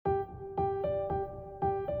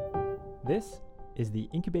This is the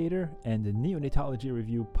Incubator and the Neonatology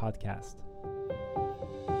Review podcast.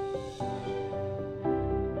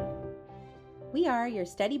 We are your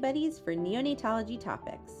study buddies for neonatology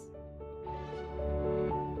topics.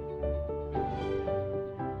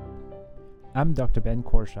 I'm Dr. Ben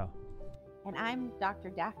Korshaw. And I'm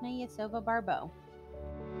Dr. Daphne Yasova-Barbeau.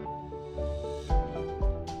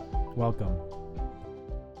 Welcome.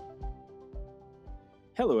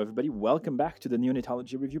 Hello, everybody. Welcome back to the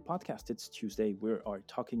Neonatology Review podcast. It's Tuesday. We are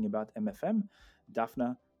talking about MFM.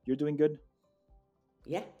 Daphne, you're doing good?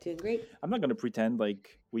 Yeah, doing great. I'm not going to pretend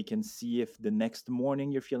like we can see if the next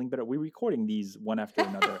morning you're feeling better. We're recording these one after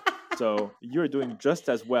another. So you're doing just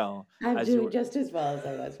as well. I'm doing just as well as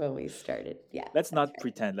I was when we started. Yeah. Let's not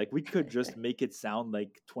pretend. Like we could just make it sound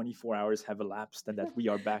like 24 hours have elapsed and that we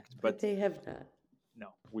are back. But they have not. No,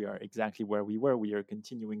 we are exactly where we were. We are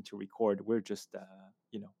continuing to record. We're just,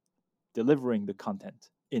 delivering the content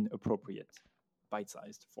in appropriate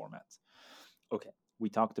bite-sized formats. Okay. We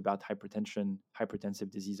talked about hypertension,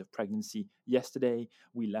 hypertensive disease of pregnancy. Yesterday,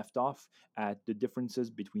 we left off at the differences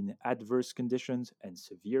between adverse conditions and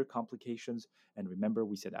severe complications. And remember,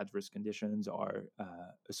 we said adverse conditions are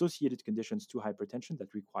associated conditions to hypertension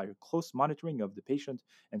that require close monitoring of the patient,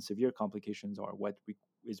 and severe complications are what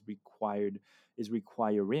is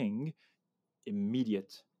requiring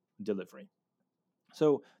immediate delivery.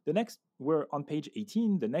 So we're on page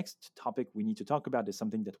 18. The next topic we need to talk about is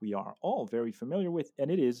something that we are all very familiar with, and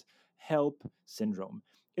it is HELP syndrome.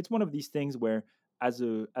 It's one of these things where as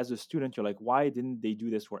a student, you're like, why didn't they do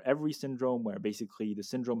this for every syndrome, where basically the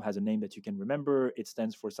syndrome has a name that you can remember. It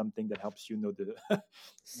stands for something that helps you know the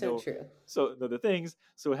the things.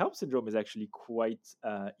 So HELP syndrome is actually quite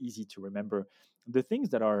easy to remember. The things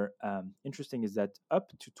that are interesting is that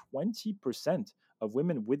up to 20% of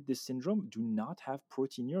women with this syndrome do not have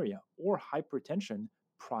proteinuria or hypertension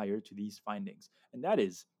prior to these findings. And that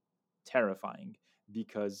is terrifying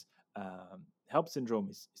because HELP syndrome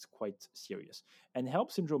is quite serious. And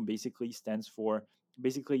HELP syndrome basically stands for,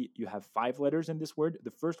 you have 5 letters in this word.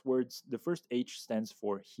 The first H stands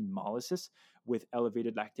for hemolysis with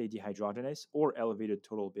elevated lactate dehydrogenase or elevated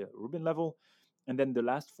total bilirubin level. And then the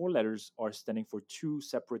last 4 letters are standing for 2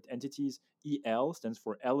 separate entities. EL stands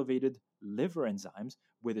for elevated liver enzymes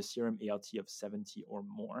with a serum ALT of 70 or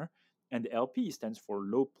more. And LP stands for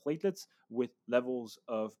low platelets with levels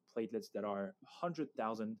of platelets that are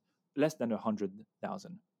less than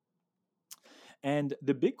 100,000. And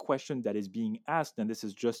the big question that is being asked, and this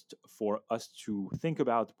is just for us to think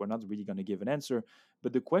about, we're not really going to give an answer,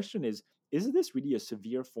 but the question is this really a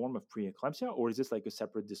severe form of preeclampsia, or is this like a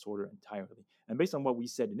separate disorder entirely? And based on what we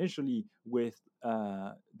said initially with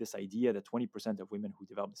this idea that 20% of women who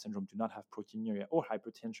develop the syndrome do not have proteinuria or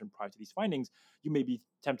hypertension prior to these findings, you may be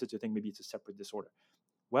tempted to think maybe it's a separate disorder.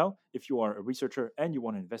 Well, if you are a researcher and you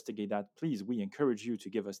want to investigate that, please, we encourage you to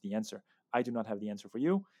give us the answer. I do not have the answer for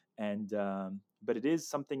you, and but it is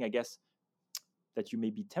something, I guess, that you may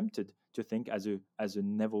be tempted to think as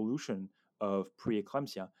an evolution of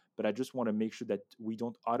preeclampsia. But I just want to make sure that we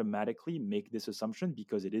don't automatically make this assumption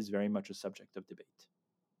because it is very much a subject of debate.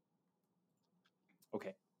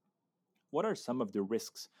 Okay. What are some of the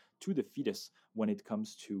risks to the fetus when it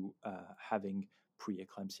comes to having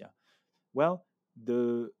preeclampsia? Well,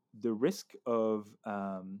 the risks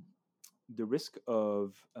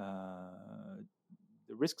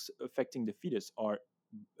affecting the fetus are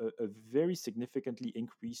a very significantly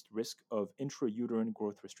increased risk of intrauterine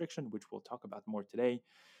growth restriction, which we'll talk about more today,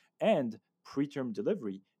 and preterm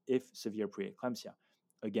delivery if severe preeclampsia.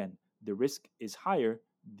 Again, the risk is higher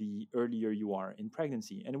the earlier you are in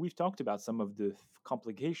pregnancy. And we've talked about some of the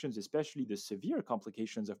complications, especially the severe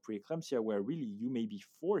complications of preeclampsia, where really you may be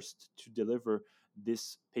forced to deliver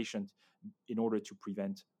this patient in order to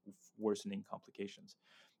prevent worsening complications.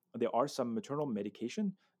 There are some maternal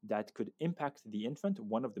medication that could impact the infant.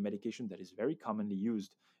 One of the medication that is very commonly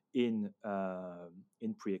used in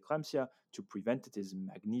preeclampsia to prevent it is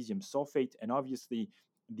magnesium sulfate, and obviously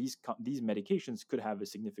these medications could have a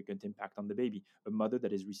significant impact on the baby. A mother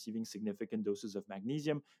that is receiving significant doses of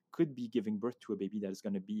magnesium could be giving birth to a baby that is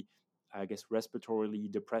going to be, I guess,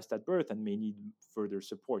 respiratorily depressed at birth and may need further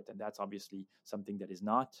support, and that's obviously something that is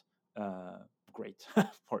not great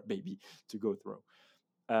for a baby to go through.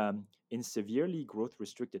 In severely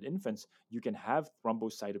growth-restricted infants, you can have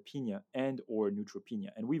thrombocytopenia and or neutropenia.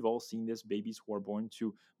 And we've all seen this, babies who are born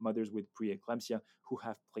to mothers with preeclampsia who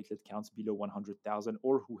have platelet counts below 100,000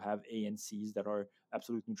 or who have ANCs that are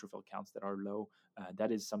absolute neutrophil counts that are low.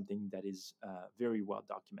 That is something that is very well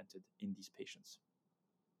documented in these patients.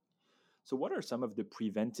 So, what are some of the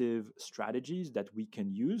preventive strategies that we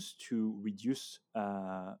can use to reduce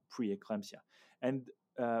preeclampsia? And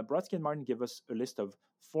Brodsky and Martin give us a list of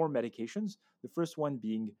 4 medications. The first one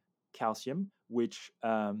being calcium, which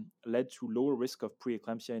led to lower risk of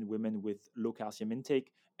preeclampsia in women with low calcium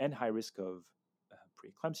intake and high risk of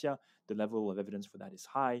preeclampsia. The level of evidence for that is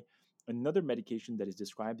high. Another medication that is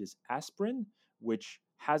described is aspirin, which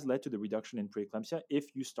has led to the reduction in preeclampsia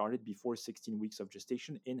if you started before 16 weeks of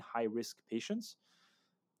gestation in high-risk patients.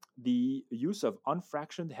 The use of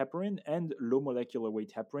unfractioned heparin and low molecular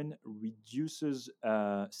weight heparin reduces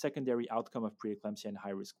secondary outcome of preeclampsia in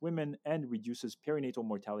high-risk women and reduces perinatal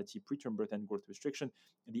mortality, preterm birth, and growth restriction.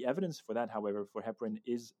 The evidence for that, however, for heparin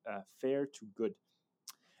is fair to good.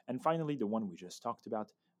 And finally, the one we just talked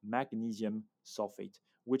about, magnesium sulfate,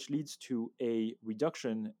 which leads to a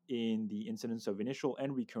reduction in the incidence of initial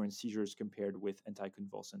and recurrent seizures compared with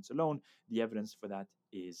anticonvulsants alone. The evidence for that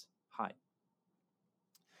is high.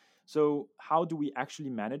 So, how do we actually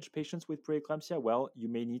manage patients with preeclampsia? Well, you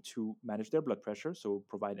may need to manage their blood pressure, so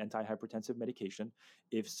provide antihypertensive medication.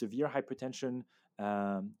 If severe hypertension,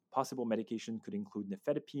 possible medication could include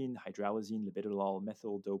nifedipine, hydralazine, labetalol,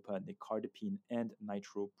 methyl-dopa, nicardipine, and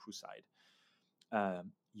nitroprusside.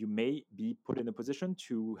 You may be put in a position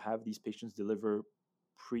to have these patients deliver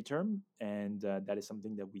preterm, and that is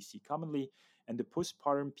something that we see commonly. And the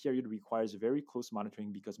postpartum period requires very close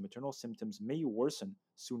monitoring because maternal symptoms may worsen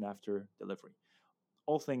soon after delivery.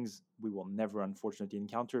 All things we will never, unfortunately,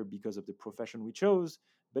 encounter because of the profession we chose.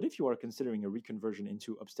 But if you are considering a reconversion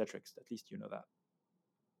into obstetrics, at least you know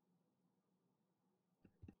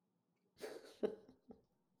that.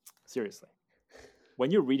 Seriously.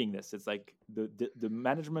 When you're reading this, it's like the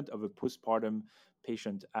management of a postpartum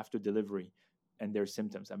patient after delivery and their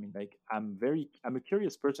symptoms. I mean, like I'm a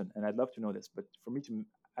curious person, and I'd love to know this, but for me to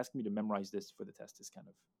ask me to memorize this for the test is kind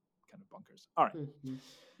of bonkers. All right. Mm-hmm.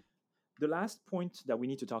 The last point that we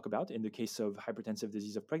need to talk about in the case of hypertensive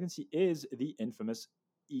disease of pregnancy is the infamous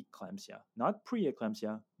eclampsia, not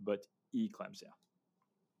preeclampsia, but eclampsia.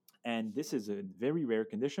 And this is a very rare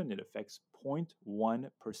condition. It affects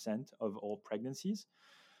 0.1% of all pregnancies.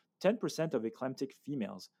 10% of eclamptic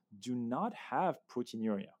females do not have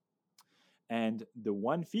proteinuria. And the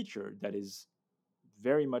one feature that is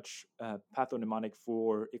very much pathognomonic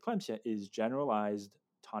for eclampsia is generalized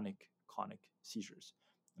tonic-clonic seizures.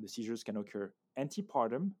 The seizures can occur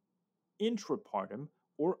antepartum, intrapartum,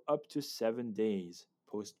 or up to 7 days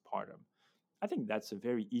postpartum. I think that's a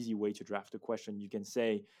very easy way to draft a question. You can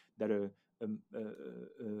say that a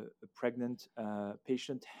pregnant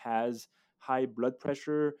patient has high blood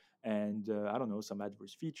pressure and, I don't know, some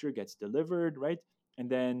adverse feature, gets delivered, right? And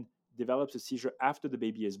then develops a seizure after the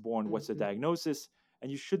baby is born. Mm-hmm. What's the diagnosis? And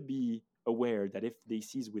you should be aware that if they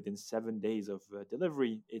seize within 7 days of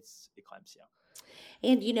delivery, it's eclampsia.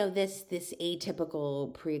 And, this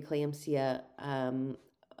atypical preeclampsia,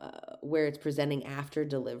 where it's presenting after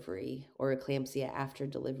delivery or eclampsia after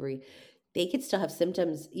delivery, they could still have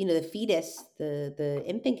symptoms. The fetus, the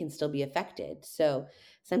infant can still be affected. So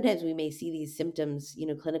sometimes we may see these symptoms,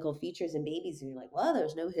 clinical features in babies, and you're like, well,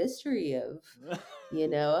 there's no history of, a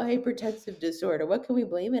hypertensive disorder. What can we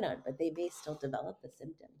blame it on? But they may still develop the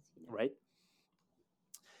symptoms. Right.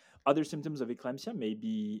 Other symptoms of eclampsia may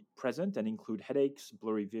be present and include headaches,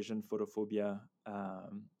 blurry vision, photophobia,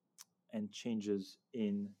 and changes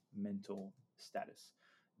in mental status.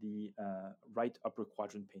 The right upper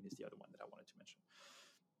quadrant pain is the other one that I wanted to mention.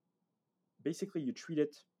 Basically, you treat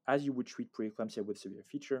it as you would treat preeclampsia with severe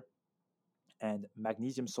feature, and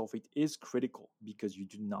magnesium sulfate is critical because you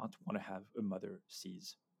do not want to have a mother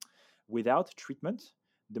seize. Without treatment,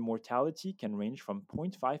 the mortality can range from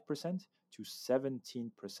 0.5% to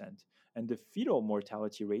 17%, and the fetal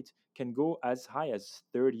mortality rate can go as high as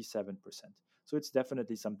 37%. So it's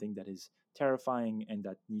definitely something that is terrifying and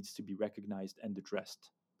that needs to be recognized and addressed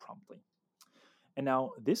promptly. And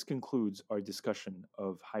now this concludes our discussion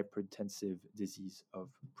of hypertensive disease of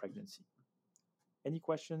pregnancy. Any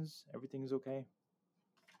questions? Everything is okay?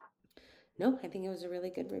 No, I think it was a really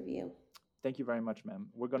good review. Thank you very much, ma'am.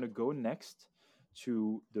 We're going to go next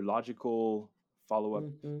to the logical follow-up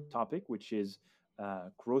topic, which is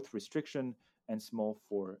growth restriction and small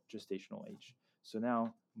for gestational age. So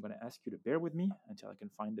now I'm going to ask you to bear with me until I can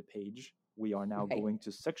find the page. We are now going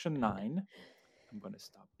to section 9. I'm going to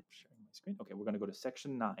stop sharing my screen. Okay, we're going to go to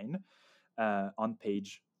section 9 on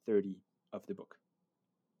page 30 of the book.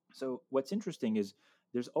 So what's interesting is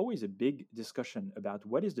there's always a big discussion about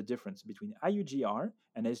what is the difference between IUGR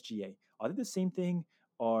and SGA. Are they the same thing,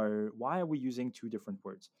 or why are we using two different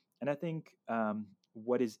words? And I think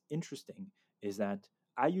what is interesting is that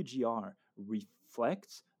IUGR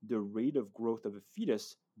reflects the rate of growth of a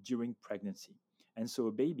fetus during pregnancy. And so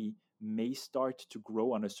a baby may start to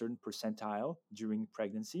grow on a certain percentile during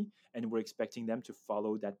pregnancy, and we're expecting them to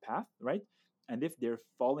follow that path, right? And if they're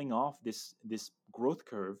falling off this growth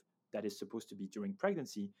curve that is supposed to be during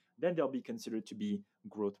pregnancy, then they'll be considered to be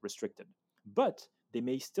growth restricted. But they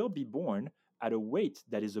may still be born at a weight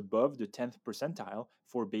that is above the 10th percentile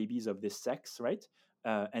for babies of this sex, right?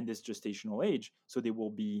 And this gestational age. So they will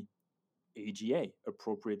be AGA,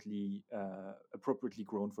 appropriately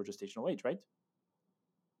grown for gestational age, right?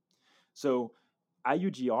 So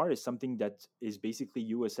IUGR is something that is basically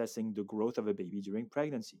you assessing the growth of a baby during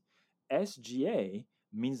pregnancy. SGA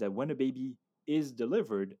means that when a baby is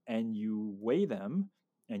delivered and you weigh them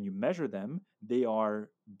and you measure them, they are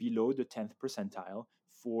below the 10th percentile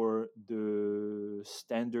for the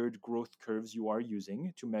standard growth curves you are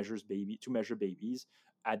using to measure babies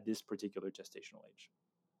at this particular gestational age.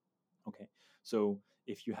 Okay, so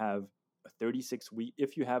if you have a 36 week,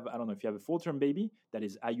 if you have, I don't know, if you have a full term baby that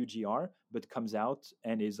is IUGR but comes out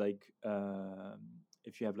and is like,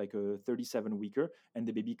 if you have like a 37 weeker and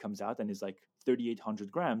the baby comes out and is like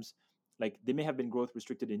 3,800 grams, like they may have been growth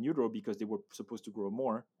restricted in utero because they were supposed to grow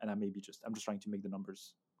more. And I'm just trying to make the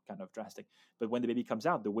numbers kind of drastic. But when the baby comes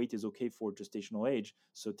out, the weight is okay for gestational age.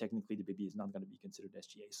 So technically the baby is not going to be considered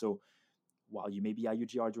SGA. So while you may be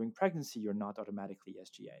IUGR during pregnancy, you're not automatically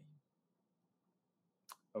SGA.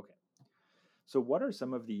 Okay. So what are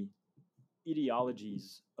some of the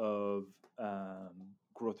etiologies of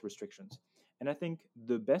growth restrictions? And I think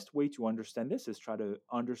the best way to understand this is try to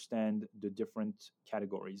understand the different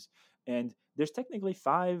categories. And there's technically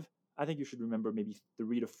 5. I think you should remember maybe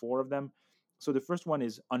 3 to 4 of them. So the first one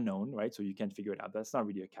is unknown, right? So you can't figure it out. That's not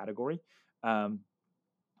really a category.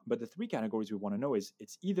 But the 3 categories we want to know is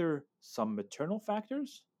it's either some maternal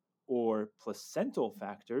factors or placental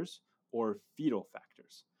factors or fetal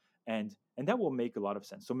factors. And that will make a lot of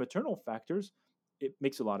sense. So maternal factors, it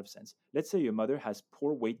makes a lot of sense. Let's say your mother has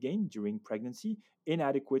poor weight gain during pregnancy,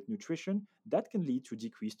 inadequate nutrition, that can lead to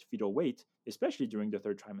decreased fetal weight, especially during the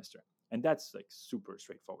 3rd trimester. And that's like super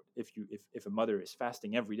straightforward. If a mother is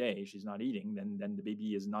fasting every day, she's not eating, then the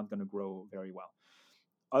baby is not going to grow very well.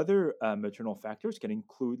 Other maternal factors can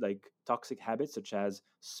include like toxic habits such as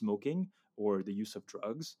smoking or the use of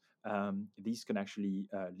drugs. These can actually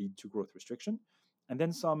lead to growth restriction. And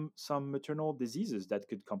then some maternal diseases that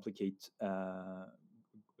could complicate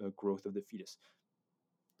growth of the fetus.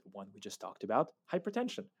 The one we just talked about,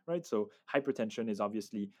 hypertension, right? So hypertension is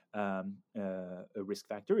obviously a risk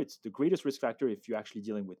factor. It's the greatest risk factor if you're actually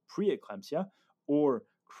dealing with preeclampsia or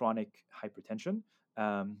chronic hypertension.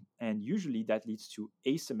 And usually that leads to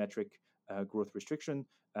asymmetric growth restriction,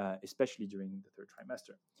 especially during the 3rd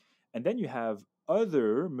trimester. And then you have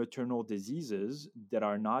other maternal diseases that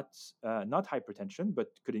are not hypertension, but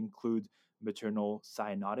could include maternal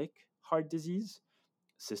cyanotic heart disease,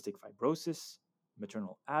 cystic fibrosis,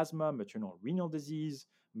 maternal asthma, maternal renal disease,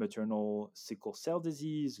 maternal sickle cell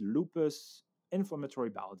disease, lupus, inflammatory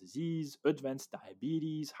bowel disease, advanced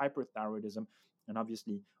diabetes, hyperthyroidism, and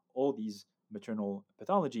obviously all these maternal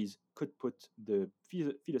pathologies could put the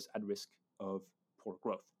fetus at risk of poor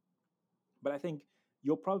growth. But I think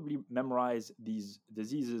you'll probably memorize these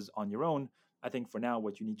diseases on your own. I think for now,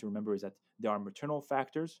 what you need to remember is that there are maternal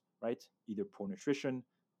factors, right? Either poor nutrition,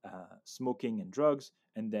 smoking and drugs,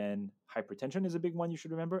 and then hypertension is a big one you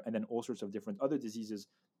should remember, and then all sorts of different other diseases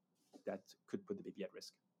that could put the baby at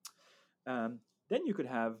risk. Then you could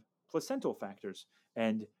have placental factors,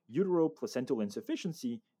 and uteroplacental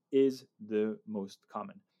insufficiency is the most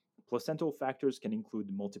common. Placental factors can include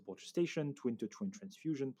multiple gestation, twin-to-twin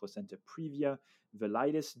transfusion, placenta previa,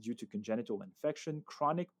 velitis due to congenital infection,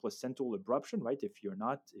 chronic placental abruption, right? If you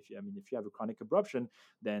have a chronic abruption,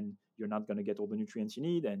 then you're not going to get all the nutrients you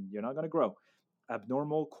need and you're not going to grow.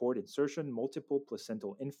 Abnormal cord insertion, multiple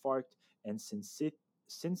placental infarct, and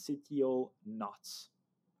syncytial knots.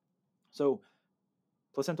 So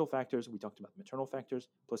placental factors, we talked about maternal factors,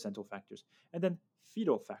 placental factors, and then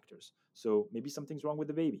fetal factors. So maybe something's wrong with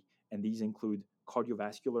the baby. And these include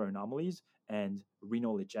cardiovascular anomalies and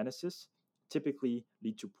renal agenesis, typically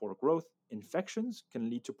lead to poor growth. Infections can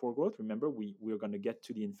lead to poor growth. Remember, we're going to get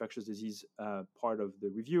to the infectious disease part of the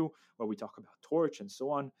review where we talk about torch and so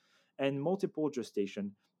on. And multiple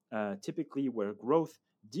gestation, typically where growth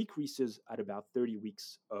decreases at about 30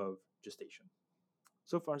 weeks of gestation.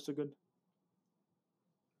 So far, so good.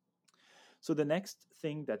 So the next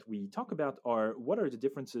thing that we talk about are what are the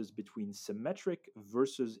differences between symmetric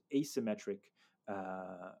versus asymmetric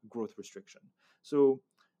growth restriction. So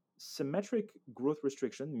symmetric growth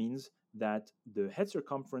restriction means that the head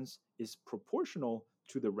circumference is proportional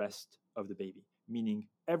to the rest of the baby, meaning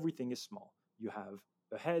everything is small. You have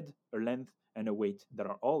a head, a length, and a weight that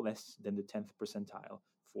are all less than the 10th percentile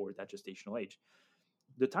for that gestational age.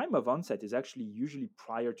 The time of onset is actually usually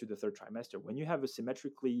prior to the third trimester. When you have a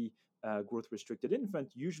symmetrically growth restricted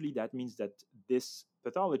infant, usually that means that this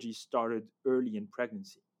pathology started early in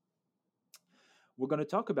pregnancy. We're going to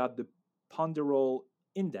talk about the ponderal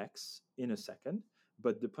index in a second,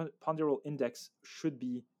 but the ponderal index should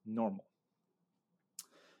be normal.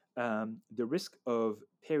 The risk of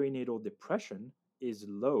perinatal depression is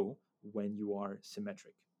low when you are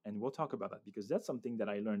symmetric. And we'll talk about that because that's something that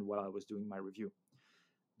I learned while I was doing my review.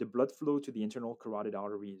 The blood flow to the internal carotid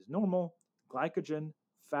artery is normal. Glycogen,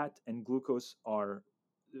 fat, and glucose are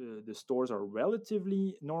the stores are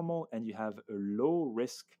relatively normal, and you have a low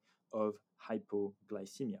risk of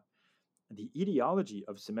hypoglycemia. The etiology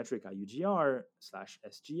of symmetric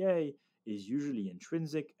IUGR/SGA is usually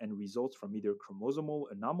intrinsic and results from either chromosomal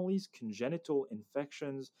anomalies, congenital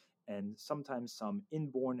infections, and sometimes some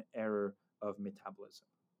inborn error of metabolism.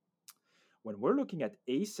 When we're looking at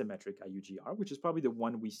asymmetric IUGR, which is probably the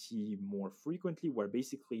one we see more frequently, where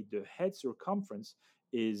basically the head circumference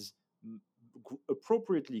is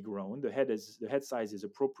appropriately grown, the head size is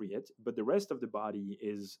appropriate, but the rest of the body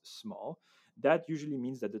is small. That usually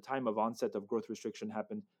means that the time of onset of growth restriction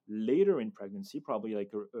happened later in pregnancy, probably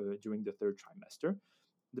like during the third trimester.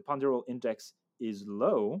 The ponderal index is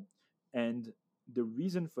low, and the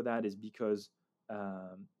reason for that is because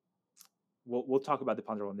we'll talk about the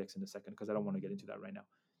ponderal index in a second because I don't want to get into that right now.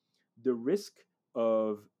 The risk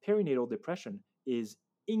of perinatal depression is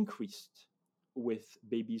increased with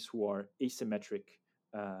babies who are asymmetric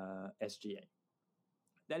SGA.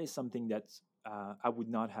 That is something that I would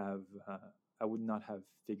not have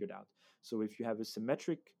figured out. So if you have a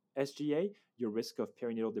symmetric SGA, your risk of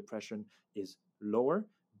perinatal depression is lower,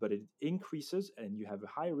 but it increases, and you have a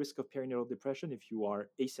higher risk of perinatal depression if you are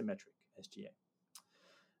asymmetric SGA.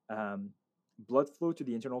 Blood flow to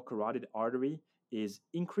the internal carotid artery is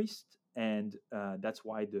increased, and that's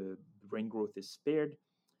why the brain growth is spared.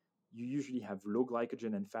 You usually have low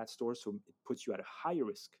glycogen and fat stores, so it puts you at a higher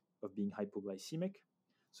risk of being hypoglycemic.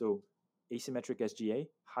 So asymmetric SGA,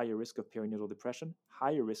 higher risk of perinatal depression,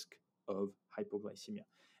 higher risk of hypoglycemia.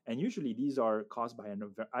 And usually these are caused by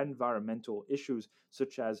environmental issues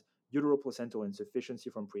such as uteroplacental insufficiency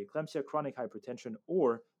from preeclampsia, chronic hypertension,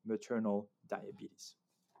 or maternal diabetes.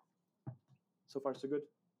 So far, so good?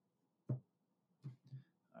 All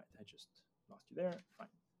right, I just lost you there. Fine.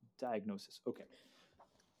 Diagnosis. Okay.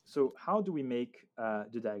 So how do we make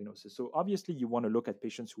the diagnosis? So obviously you want to look at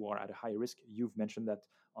patients who are at a high risk. You've mentioned that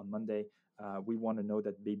on Monday. We want to know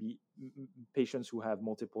that patients who have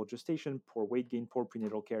multiple gestation, poor weight gain, poor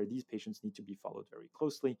prenatal care, these patients need to be followed very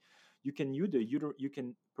closely. You can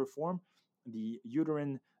perform the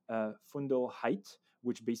uterine fundal height,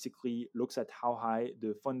 which basically looks at how high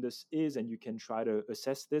the fundus is, and you can try to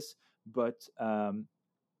assess this, but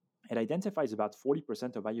it identifies about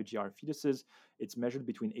 40% of IUGR fetuses. It's measured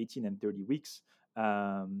between 18 and 30 weeks.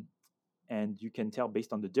 And you can tell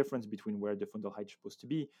based on the difference between where the fundal height is supposed to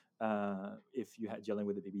be if you're dealing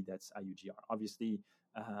with a baby that's IUGR. Obviously,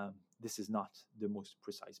 this is not the most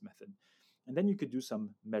precise method. And then you could do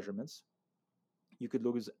some measurements. You could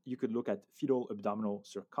look at fetal abdominal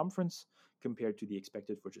circumference compared to the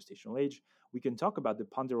expected for gestational age. We can talk about the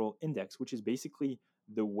ponderal index, which is basically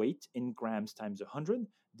the weight in grams times 100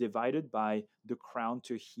 divided by the crown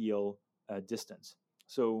to heel distance.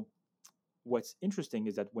 So what's interesting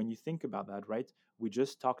is that when you think about that, right, we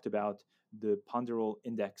just talked about the ponderal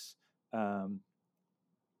index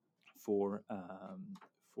for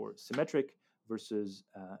symmetric versus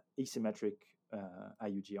asymmetric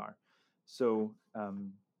IUGR. So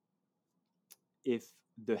if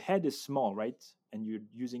the head is small, right, and you're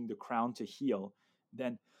using the crown to heel,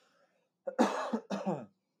 then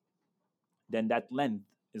then that length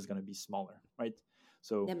is going to be smaller, right?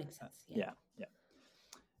 So that makes sense. Yeah.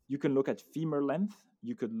 You can look at femur length.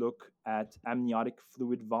 You could look at amniotic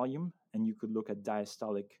fluid volume, and you could look at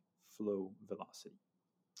diastolic flow velocity.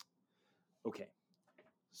 Okay,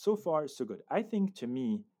 so far so good. I think to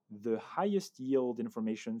me, the highest yield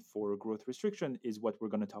information for growth restriction is what we're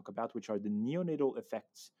going to talk about, which are the neonatal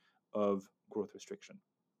effects of growth restriction.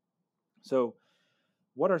 So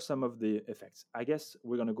what are some of the effects? I guess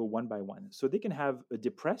we're going to go one by one. So they can have a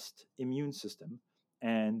depressed immune system.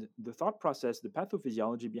 And the thought process, the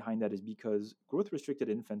pathophysiology behind that is because growth-restricted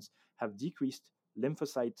infants have decreased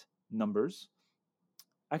lymphocyte numbers.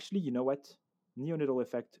 Actually, you know what? Neonatal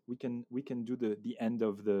effect. We can do the end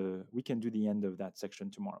of that section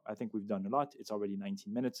tomorrow. I think we've done a lot. It's already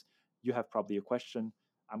 19 minutes. You have probably a question.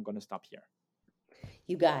 I'm going to stop here.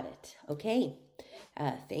 You got it. Okay.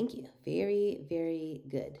 Thank you. Very, very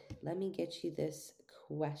good. Let me get you this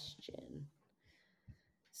question.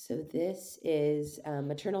 So this is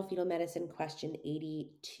maternal fetal medicine question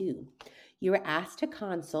 82. You were asked to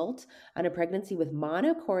consult on a pregnancy with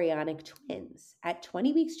monochorionic twins. At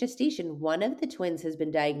 20 weeks gestation, one of the twins has been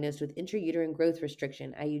diagnosed with intrauterine growth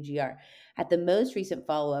restriction, IUGR. At the most recent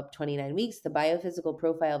follow-up, 29 weeks, the biophysical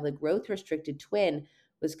profile of the growth-restricted twin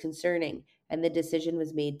was concerning, and the decision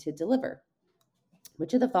was made to deliver.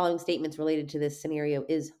 Which of the following statements related to this scenario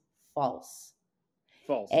is false?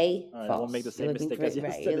 False. A, All right, false. I won't make the same mistake as yesterday.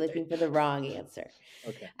 Right, you're looking for the wrong answer.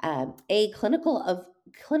 Okay. A,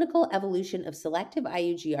 clinical evolution of selective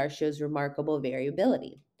IUGR shows remarkable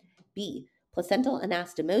variability. B, placental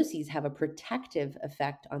anastomoses have a protective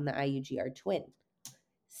effect on the IUGR twin.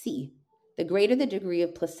 C, the greater the degree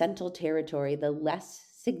of placental territory, the less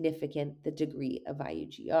significant the degree of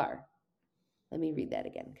IUGR. Let me read that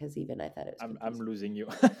again, because even I thought it was I'm losing you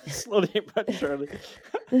slowly but surely.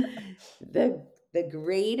 The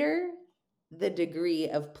greater the degree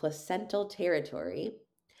of placental territory,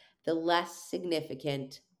 the less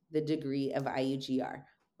significant the degree of IUGR.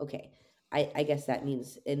 Okay, I guess that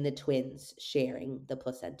means in the twins sharing the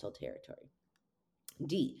placental territory.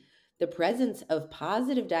 D, the presence of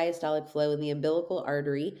positive diastolic flow in the umbilical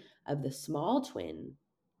artery of the small twin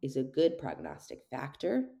is a good prognostic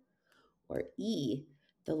factor. Or E,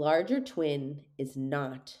 the larger twin is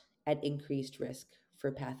not at increased risk for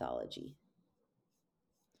pathology.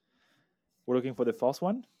 We're looking for the false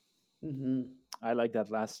one? Mm-hmm. I like that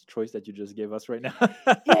last choice that you just gave us right now.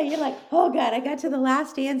 Yeah, you're like, oh God, I got to the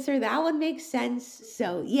last answer. That one makes sense.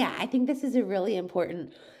 So yeah, I think this is a really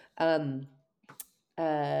important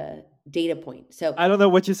data point. So I don't know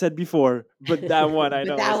what you said before, but that one I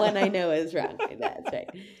know. That one I know is wrong. That's right.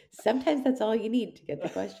 Sometimes that's all you need to get the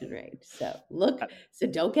question right. So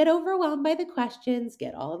don't get overwhelmed by the questions.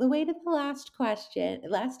 Get all the way to the last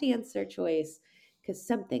answer choice, because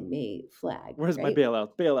something may flag. Where's right? my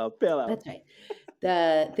bailout? Bailout. That's right.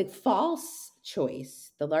 The false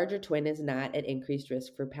choice, the larger twin is not at increased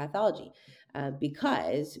risk for pathology,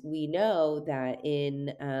 because we know that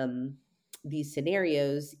in these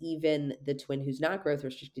scenarios, even the twin who's not growth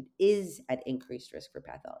restricted is at increased risk for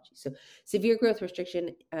pathology. So severe growth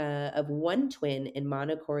restriction of one twin in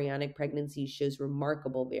monochorionic pregnancies shows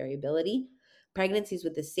remarkable variability. Pregnancies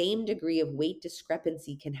with the same degree of weight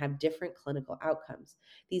discrepancy can have different clinical outcomes.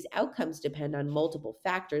 These outcomes depend on multiple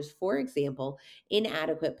factors. For example,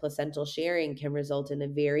 inadequate placental sharing can result in a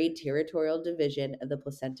varied territorial division of the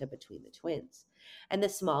placenta between the twins. And the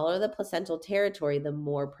smaller the placental territory, the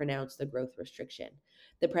more pronounced the growth restriction.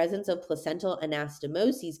 The presence of placental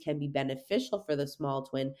anastomoses can be beneficial for the small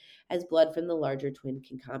twin, as blood from the larger twin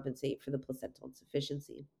can compensate for the placental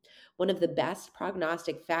insufficiency. One of the best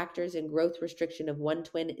prognostic factors in growth restriction of one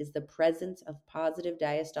twin is the presence of positive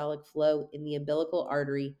diastolic flow in the umbilical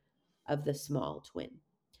artery of the small twin.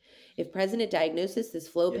 If present at diagnosis, this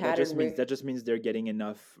flow pattern... That just means they're getting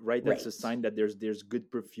enough, right? That's a sign that there's good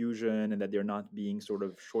perfusion and that they're not being sort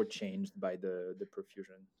of shortchanged by the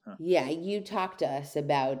perfusion. Huh. Yeah, you talked to us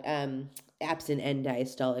about absent end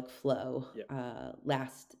diastolic flow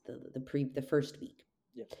the first week.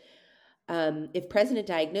 Yeah. If present at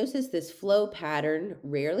diagnosis, this flow pattern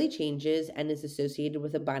rarely changes and is associated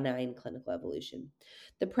with a benign clinical evolution.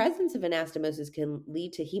 The presence of anastomosis can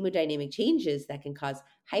lead to hemodynamic changes that can cause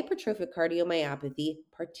hypertrophic cardiomyopathy,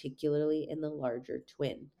 particularly in the larger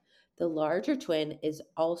twin. The larger twin is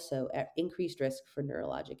also at increased risk for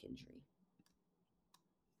neurologic injury.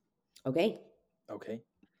 Okay.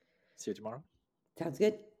 See you tomorrow. Sounds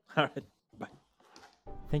good. All right. Bye.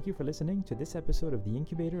 Thank you for listening to this episode of the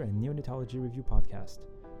Incubator and Neonatology Review podcast.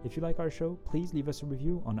 If you like our show, please leave us a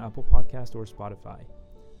review on Apple Podcast or Spotify.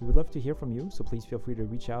 We would love to hear from you, so please feel free to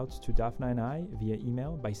reach out to Daphna and I via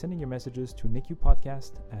email by sending your messages to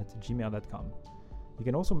nicupodcast@gmail.com. You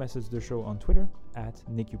can also message the show on Twitter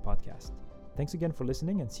 @NICUPodcast. Thanks again for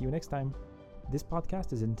listening, and see you next time. This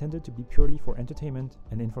podcast is intended to be purely for entertainment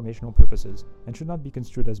and informational purposes and should not be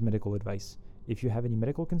construed as medical advice. If you have any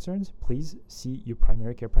medical concerns, please see your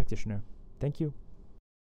primary care practitioner. Thank you.